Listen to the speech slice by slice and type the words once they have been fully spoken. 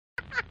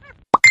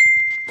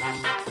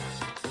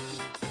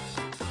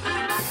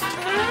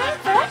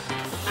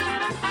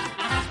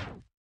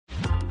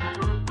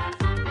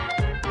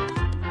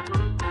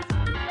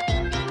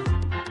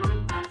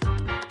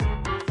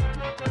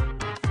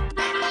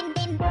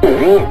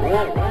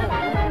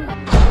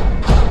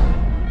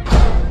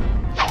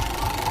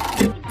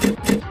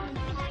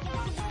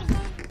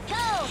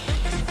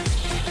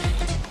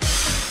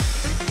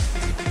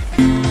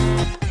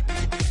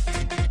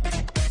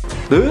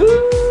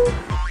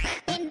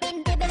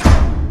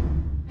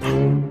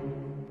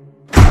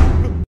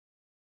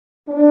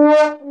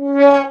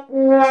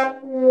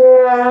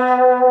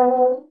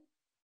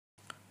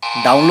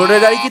ডাউনলোডের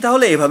গাড়ি কি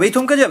তাহলে এভাবেই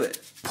থমকে যাবে?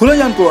 ভুলে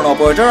যান পুরনো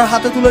অপারেটর আর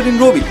হাতে তুলে দিন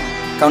রবি,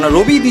 কারণ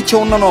রবি দিচ্ছে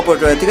অন্যান্য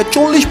অপারেটরের থেকে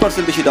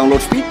 40% বেশি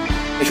ডাউনলোড স্পিড।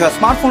 এছাড়া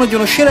স্মার্টফোনের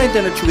জন্য সেরা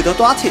ইন্টারনেট সুবিধা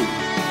তো আছেই।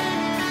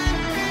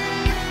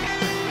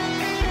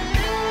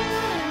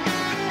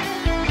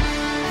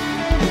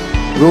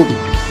 রবি,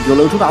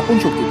 জ্বলে উঠুন আপন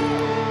শক্তি।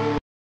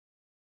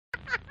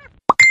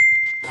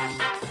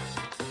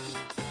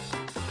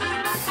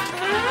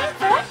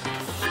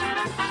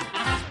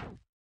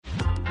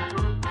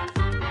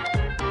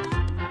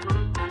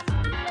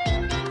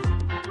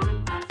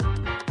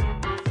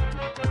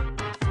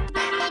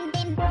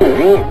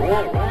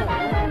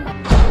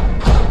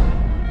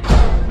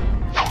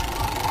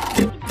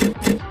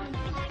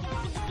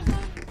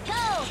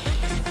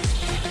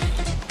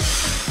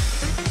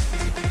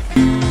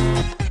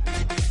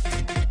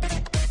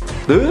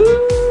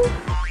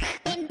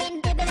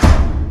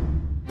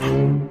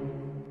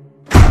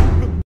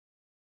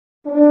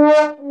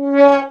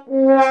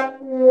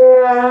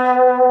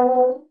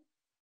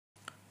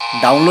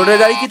 ডাউনলোডের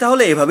গাড়ি কি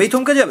তাহলে এভাবেই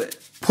থমকে যাবে?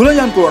 ভুলে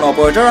যান পুরনো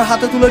অপারেটর আর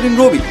হাতে তুলে দিন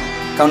রবি,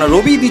 কারণ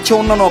রবি দিচ্ছে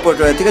অন্যান্য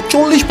অপারেটরের থেকে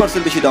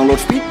 40% বেশি ডাউনলোড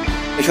স্পিড।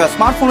 এছাড়া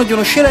স্মার্টফোনের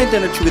জন্য সেরা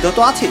ইন্টারনেট সুবিধা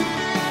তো আছেই।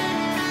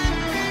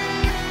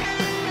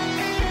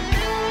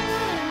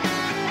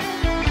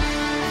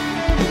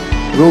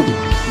 রবি,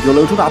 জ্বলে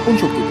উঠুন আপন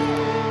শক্তি।